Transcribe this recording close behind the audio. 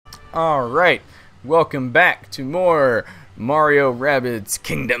Alright, welcome back to more Mario Rabbids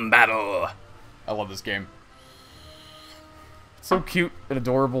Kingdom Battle. I love this game. It's so cute and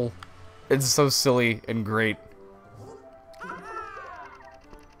adorable. It's so silly and great.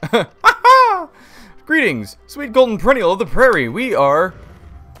 Greetings, sweet golden perennial of the prairie. We are...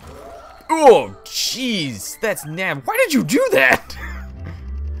 Oh, jeez, that's nab. Why did you do that?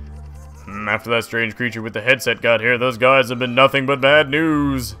 After that strange creature with the headset got here, those guys have been nothing but bad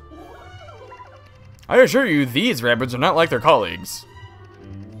news. I assure you, these Rabbids are not like their colleagues.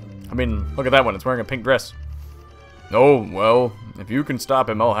 I mean, look at that one, it's wearing a pink dress. Oh, well, if you can stop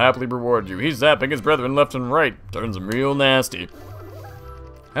him, I'll happily reward you. He's zapping his brethren left and right. Turns him real nasty.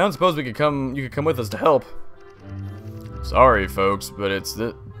 I don't suppose you could come with us to help. Sorry, folks, but it's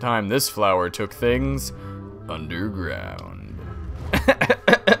the time this flower took things underground.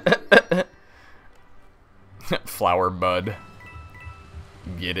 Flower bud.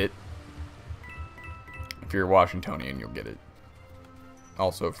 Get it? If you're Washingtonian, you'll get it.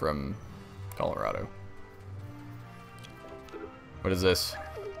 Also from Colorado. What is this?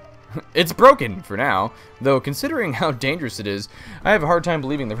 It's broken for now, though considering how dangerous it is, I have a hard time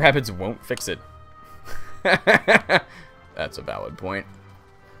believing the Rabbids won't fix it. That's a valid point.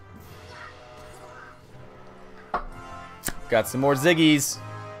 Got some more Ziggies.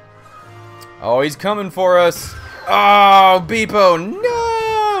 Oh, he's coming for us. Oh, Beepo,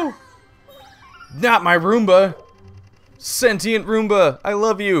 no! Not my Roomba. Sentient Roomba, I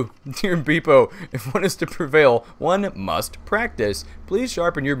love you. Dear Beepo, if one is to prevail, one must practice. Please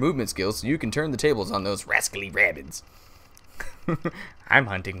sharpen your movement skills so you can turn the tables on those rascally Rabbids. I'm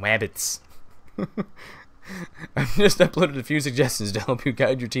hunting Rabbids. I've just uploaded a few suggestions to help you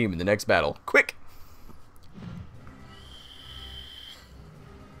guide your team in the next battle. Quick!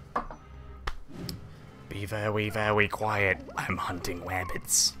 Be very quiet. I'm hunting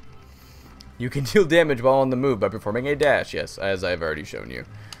Rabbids. You can deal damage while on the move by performing a dash. Yes, as I've already shown you.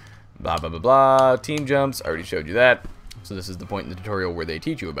 Blah, blah, blah, blah. Team jumps. I already showed you that. So this is the point in the tutorial where they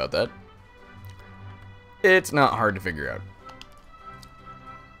teach you about that. It's not hard to figure out.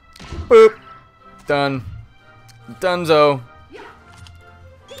 Boop. Done. Dunzo.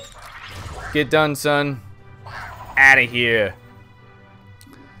 Get done, son. Outta here.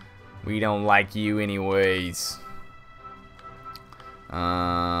 We don't like you anyways.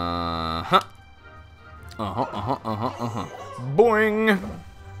 Boing.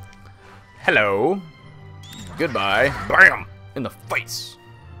 Hello. Goodbye. Bam! In the face.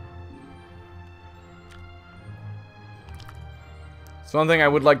 So one thing I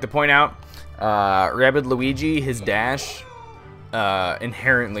would like to point out, Rabbid Luigi, his dash,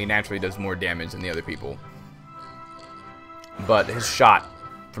 inherently naturally does more damage than the other people. But his shot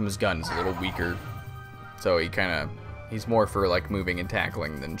from his gun is a little weaker. So he's more for like moving and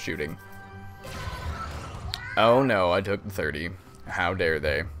tackling than shooting. Oh no, I took the 30. How dare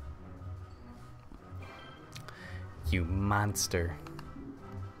they? You monster.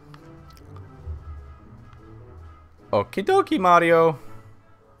 Okie dokie, Mario.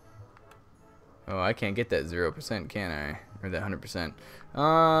 Oh, I can't get that 0%, can I? Or that 100%.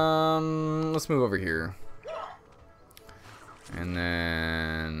 Let's move over here. And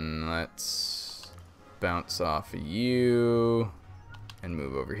then let's bounce off of you and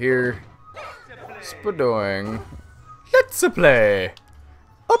move over here. Spadoing. Let's play.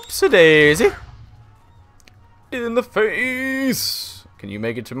 Upsa-daisy. In the face. Can you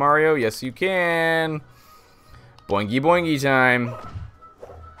make it to Mario? Yes, you can. Boingy boingy time.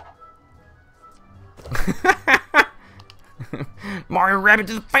 Mario Rabbit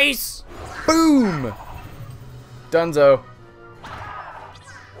to the face. Boom. Dunzo.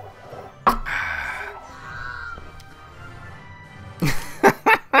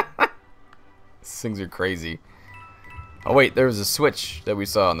 Things are crazy. Oh wait, there was a switch that we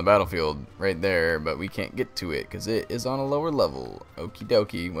saw on the battlefield right there, but we can't get to it because it is on a lower level. Okie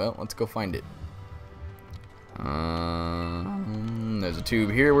dokie. Well, let's go find it. There's a tube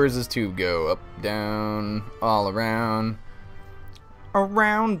here. Where's this tube go? Up, down, all around.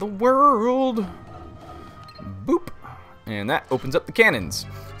 Around the world. Boop. And that opens up the cannons.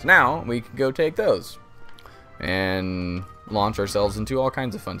 So now we can go take those and launch ourselves into all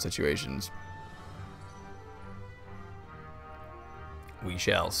kinds of fun situations. We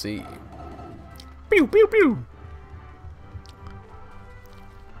shall see. Pew pew pew.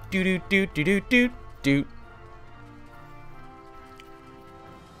 Do do do do do do do.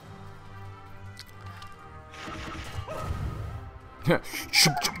 The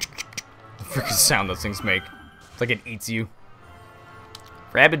freaking sound those things make. It's like it eats you.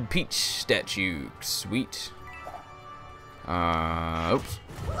 Rabbid Peach statue. Sweet. Oops.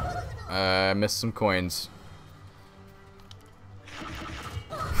 I missed some coins.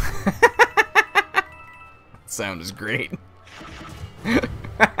 Sound is great. I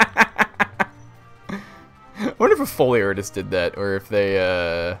wonder if a Foley artist did that, or if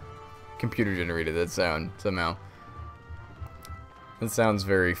they computer generated that sound somehow. That sounds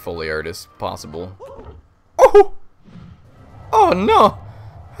very Foley artist possible. Oh! Oh no!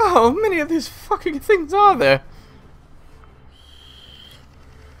 How many of these fucking things are there?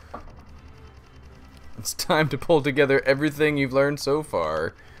 It's time to pull together everything you've learned so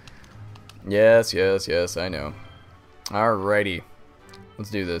far. Yes, yes, yes, I know. Alrighty.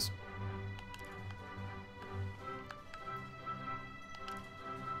 Let's do this.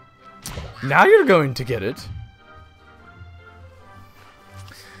 Now you're going to get it.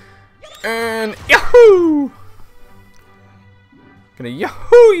 And yahoo! Gonna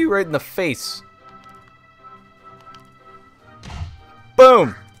yahoo you right in the face.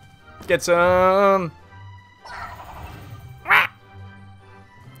 Boom! Get some.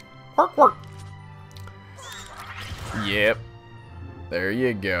 Work, work. Yep. There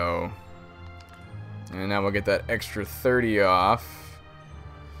you go. And now we'll get that extra 30 off.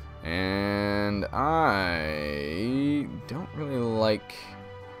 And I don't really like...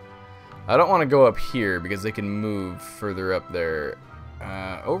 I don't want to go up here because they can move further up there.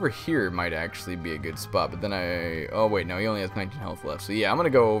 Over here might actually be a good spot, but then oh wait, no, he only has 19 health left. So yeah, I'm gonna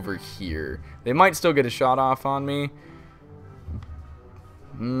go over here. They might still get a shot off on me.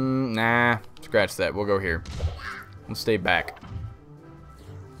 Nah, scratch that. We'll go here. We'll stay back.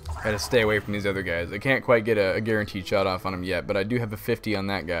 Gotta stay away from these other guys. I can't quite get a guaranteed shot off on him yet, but I do have a 50 on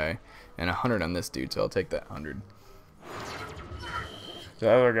that guy and a 100 on this dude, so I'll take that 100. So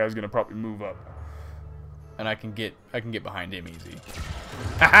that other guy's gonna probably move up, and I can get behind him easy.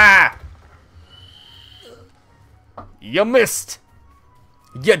 Haha! You missed.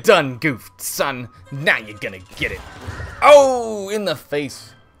 You done goofed, son. Now you're gonna get it. Oh, in the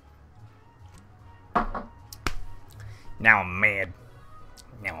face. Now I'm mad.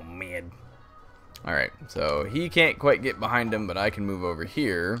 Now I'm mad. Alright, so he can't quite get behind him, but I can move over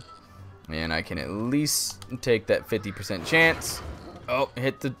here. And I can at least take that 50% chance. Oh,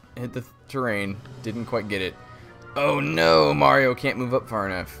 hit the terrain. Didn't quite get it. Oh no, Mario can't move up far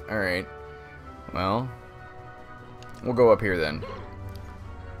enough. Alright. Well, we'll go up here then.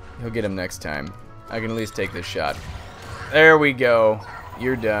 He'll get him next time. I can at least take this shot. There we go.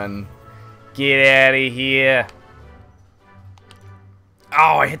 You're done. Get out of here.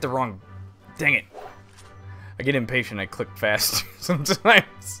 Oh, I hit the wrong... Dang it. I get impatient. I click fast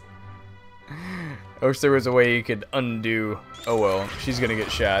sometimes. I wish there was a way you could undo. Oh well, she's gonna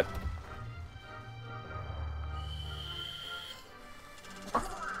get shot.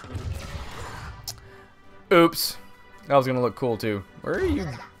 Oops. That was gonna look cool too. Where are you?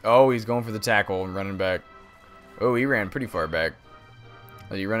 Oh, he's going for the tackle and running back. Oh, he ran pretty far back.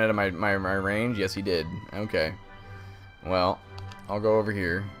 Did he run out of my range? Yes, he did. Okay. Well, I'll go over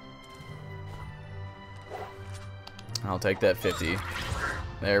here. I'll take that 50.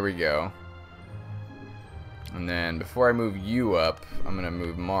 There we go. And then before I move you up, I'm gonna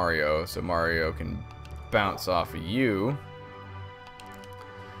move Mario so Mario can bounce off of you.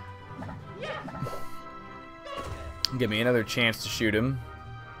 Give me another chance to shoot him.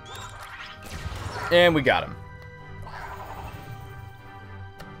 And we got him.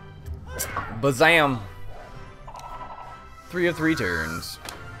 Bazam! 3 of 3 turns.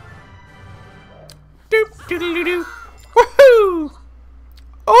 Doop doo doo doo doo. Woohoo!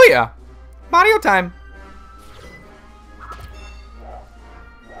 Oh yeah, Mario time.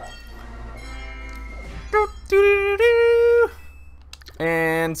 Doop doo doo doo doo.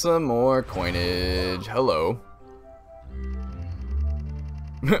 And some more coinage. Hello.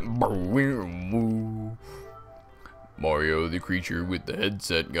 Mario the creature with the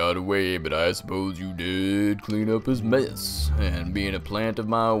headset got away, but I suppose you did clean up his mess. And being a plant of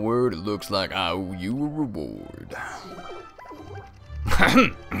my word, it looks like I owe you a reward.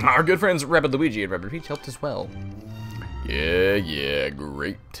 Our good friends Rabbid Luigi and Rabbid Peach helped as well. Yeah,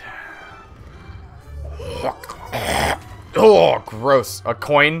 great. Oh, gross. A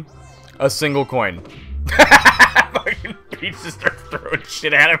coin? A single coin. Fucking Peach just starts throwing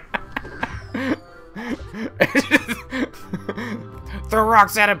shit at him. Throw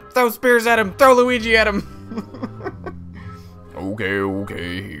rocks at him, throw spears at him, throw Luigi at him.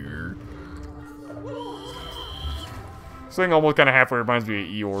 Okay, here. This thing almost kind of halfway reminds me of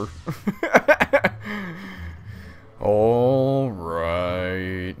Eeyore.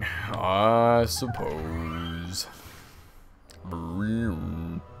 Alright, I suppose.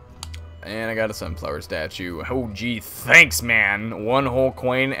 And I got a sunflower statue. Oh, gee, thanks, man. 1 whole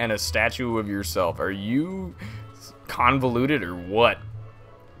coin and a statue of yourself. Are you convoluted or what?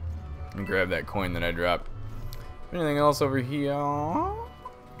 Let me grab that coin that I dropped. Anything else over here?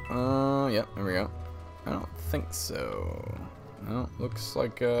 Yep, there we go. I don't think so. No, looks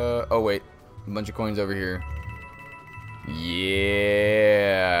like, oh, wait. A bunch of coins over here.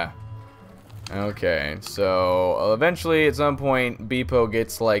 Yeah. Okay, so eventually at some point Beepo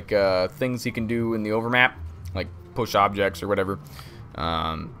gets like things he can do in the overmap, like push objects or whatever.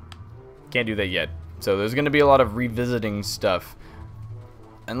 Can't do that yet. So there's going to be a lot of revisiting stuff.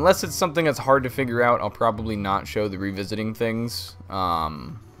 Unless it's something that's hard to figure out, I'll probably not show the revisiting things.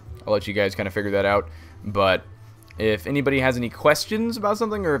 I'll let you guys kind of figure that out. But if anybody has any questions about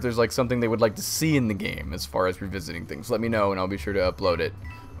something, or if there's like something they would like to see in the game as far as revisiting things, let me know and I'll be sure to upload it.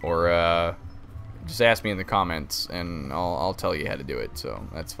 Or just ask me in the comments and I'll tell you how to do it, so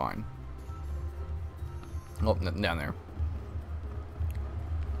that's fine. Oh, down there.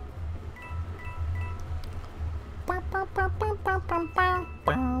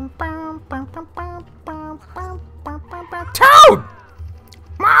 Toad!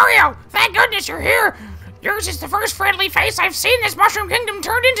 Mario, thank goodness you're here! Yours is the first friendly face I've seen this Mushroom Kingdom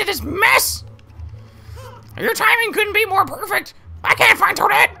turned into this mess! Your timing couldn't be more perfect! I can't find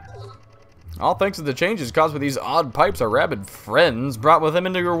Toadette! All thanks to the changes caused by these odd pipes our rabid friends brought with them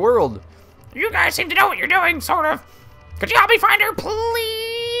into your world. You guys seem to know what you're doing, sort of. Could you help me find her,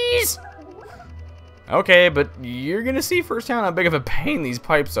 please? Okay, but you're gonna see firsthand how big of a pain these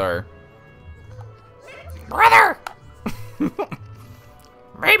pipes are. Brother!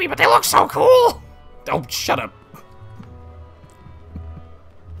 Maybe, but they look so cool! Oh, shut up.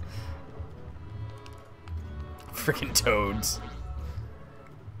 Freaking toads.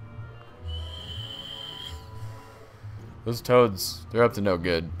 Those toads, they're up to no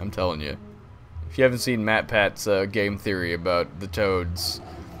good, I'm telling you. If you haven't seen Matt Pat's game theory about the toads,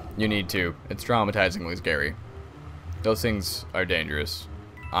 you need to. It's traumatizingly scary. Those things are dangerous.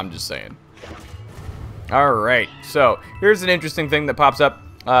 I'm just saying. Alright, so here's an interesting thing that pops up.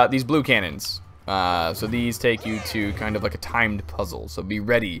 These blue cannons. So these take you to kind of like a timed puzzle. So be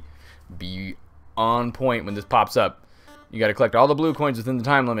ready. Be on point when this pops up. You gotta collect all the blue coins within the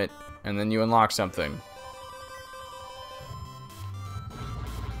time limit, and then you unlock something.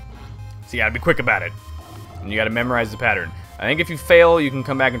 So you gotta be quick about it. And you gotta memorize the pattern. I think if you fail, you can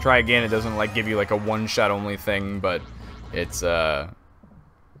come back and try again. It doesn't like give you like a one-shot only thing, but it's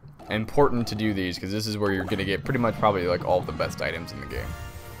important to do these because this is where you're gonna get pretty much probably like all of the best items in the game.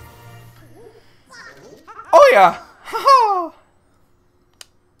 Oh yeah! Ha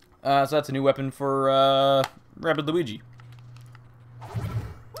ha! So that's a new weapon for Rabbid Luigi.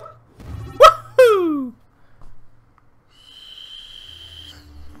 Woohoo!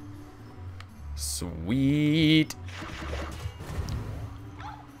 Sweet.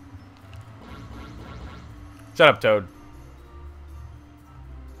 Shut up, Toad.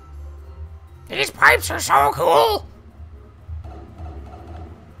 These pipes are so cool!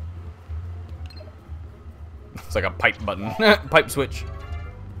 It's like a pipe button. Pipe switch.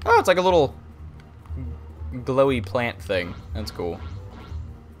 Oh, it's like a little glowy plant thing. That's cool.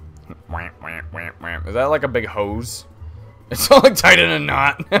 Is that like a big hose? It's all like tied in a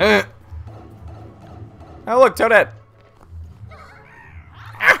knot. Oh, look, Toadette.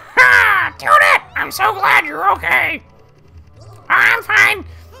 Aha! Toadette! I'm so glad you're okay. I'm fine.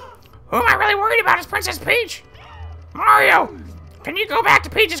 Who am I really worried about is Princess Peach. Mario, can you go back to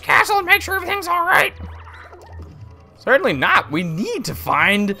Peach's castle and make sure everything's alright? Certainly not. We need to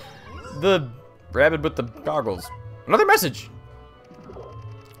find the rabbit with the goggles. Another message.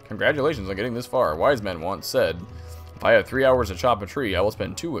 Congratulations on getting this far. Wise men once said, if I have 3 hours to chop a tree, I will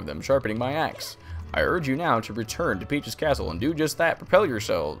spend 2 of them sharpening my axe. I urge you now to return to Peach's castle and do just that. Prepare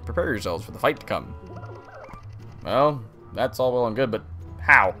yourselves for the fight to come. Well, that's all well and good, but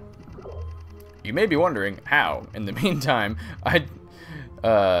how? You may be wondering how. In the meantime, in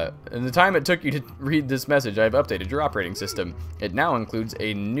the time it took you to read this message, I've updated your operating system. It now includes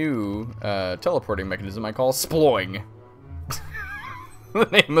a new teleporting mechanism I call Sploing. The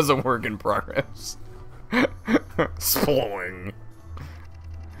name is a work in progress. Sploing.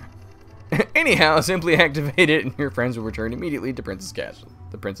 Anyhow, simply activate it and your friends will return immediately to Princess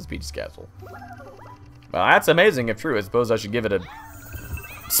Peach's castle. Well, that's amazing if true. I suppose I should give it a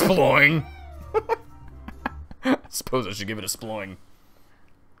sploing. I suppose I should give it a sploing.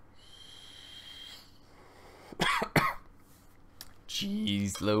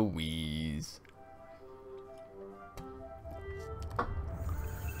 Jeez Louise.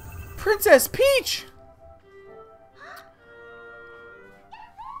 Princess Peach!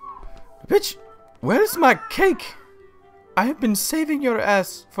 Bitch, where's my cake? I have been saving your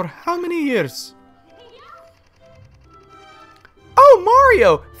ass for how many years? Oh,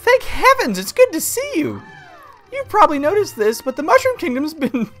 Mario! Thank heavens, it's good to see you! You probably noticed this, but the Mushroom Kingdom's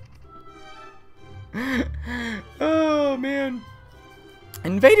been... oh, man.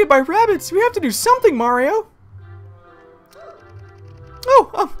 Invaded by rabbits. We have to do something, Mario.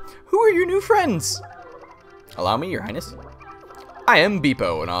 Oh, who are your new friends? Allow me, Your Highness. I am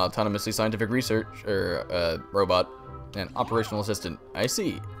Beepo, an autonomously scientific research robot and operational assistant. I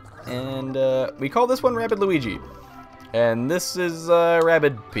see. And we call this one Rabbid Luigi. And this is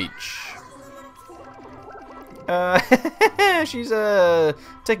Rabbid Peach. She's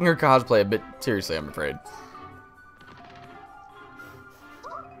taking her cosplay a bit seriously, I'm afraid.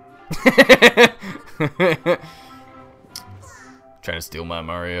 Trying to steal my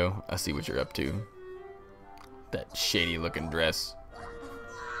Mario. I see what you're up to. That shady looking dress.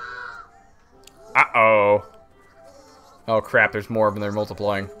 Uh-oh. Oh crap, there's more of them. They're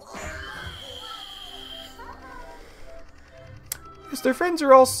multiplying. Yes, their friends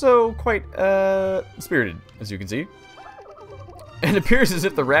are also quite spirited, as you can see. It appears as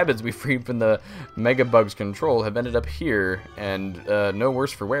if the Rabbids we freed from the Mega Bug's control have ended up here, and no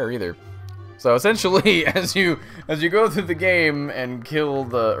worse for wear either. So essentially, as you go through the game and kill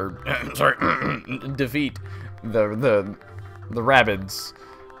defeat the Rabbids,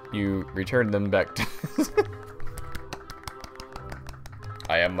 you return them back to.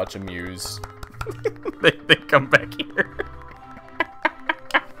 I am much amused. they come back here.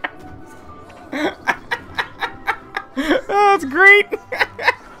 Oh, it's great.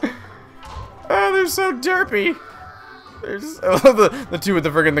 Oh, they're so derpy. There's the two with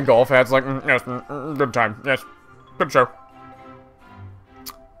the friggin' the golf hats, like, yes, good time, yes, good show.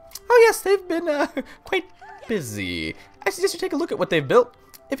 Oh yes, they've been quite busy. I suggest you take a look at what they've built,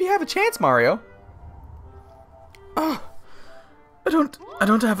 if you have a chance, Mario. Oh, I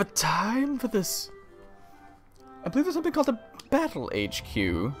don't have a time for this. I believe there's something called a Battle HQ.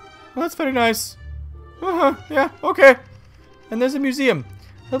 Well, that's very nice. Yeah, okay. And there's a museum.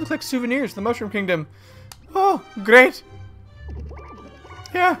 They look like souvenirs, the Mushroom Kingdom. Oh, great.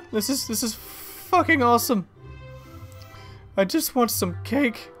 Yeah, this is fucking awesome. I just want some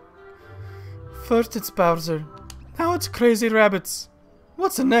cake. First it's Bowser. Now it's Crazy Rabbits.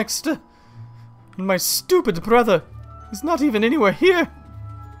 What's next? And my stupid brother is not even anywhere here.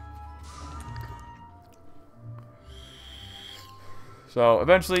 So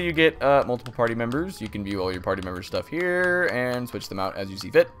eventually you get multiple party members. You can view all your party member stuff here and switch them out as you see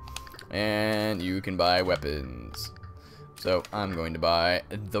fit. And you can buy weapons. So I'm going to buy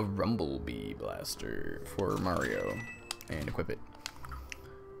the Rumblebee Blaster for Mario and equip it.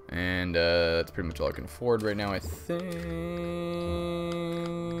 And that's pretty much all I can afford right now, I think.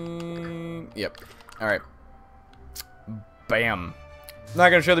 Yep. Alright. Bam. Not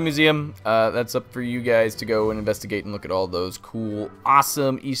going to show the museum. That's up for you guys to go and investigate and look at all those cool,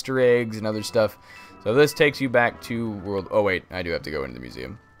 awesome Easter eggs and other stuff. So this takes you back to World... Oh, wait. I do have to go into the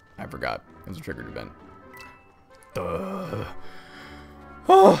museum. I forgot. It was a triggered event. Duh.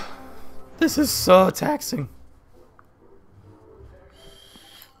 Oh, this is so taxing.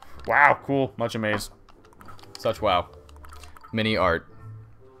 Wow, cool. Much amazed. Such wow. Mini art.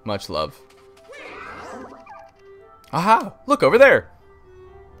 Much love. Aha! Look over there!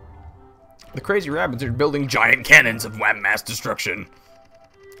 The Crazy Rabbids are building giant cannons of mass destruction.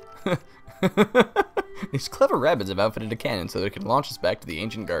 These clever Rabbids have outfitted a cannon so they can launch us back to the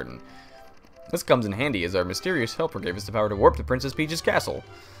ancient garden. This comes in handy as our mysterious helper gave us the power to warp to Princess Peach's castle.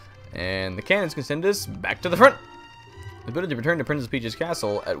 And the cannons can send us back to the front. The ability to return to Princess Peach's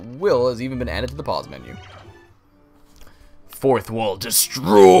castle at will has even been added to the pause menu. Fourth wall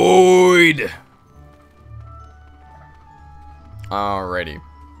destroyed! Alrighty.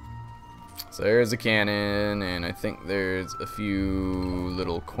 So there's a cannon, and I think there's a few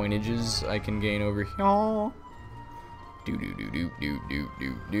little coinages I can gain over here. Do do do do do do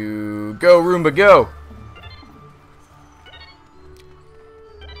do do. Go Roomba, go!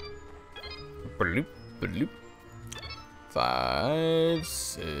 Bloop, bloop. 5,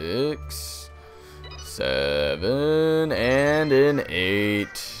 6, 7, and an 8.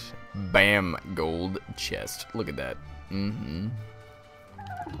 Bam, gold chest. Look at that. Mm-hmm.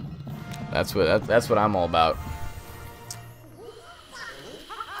 That's what I'm all about.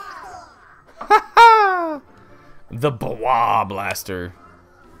 The Bawa Blaster.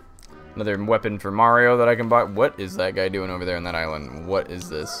 Another weapon for Mario that I can buy. What is that guy doing over there on that island? What is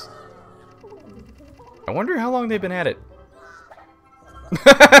this? I wonder how long they've been at it.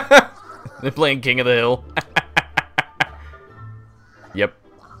 They're playing King of the Hill. Yep.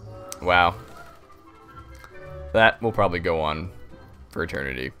 Wow. That will probably go on for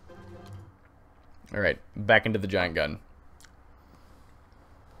eternity. Alright, back into the giant gun.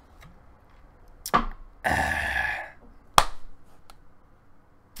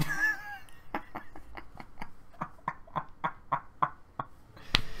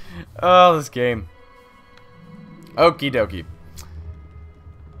 Oh, this game. Okie dokie.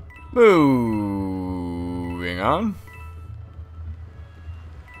 Moving on.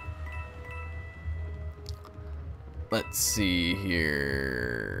 Let's see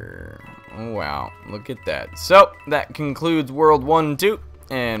here. Oh, wow. Look at that. So, that concludes World 1-2,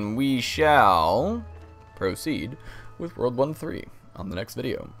 and we shall proceed with World 1-3 on the next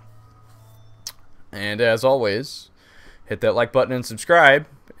video. And as always, hit that like button and subscribe,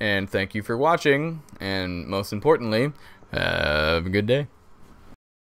 and thank you for watching, and most importantly, have a good day.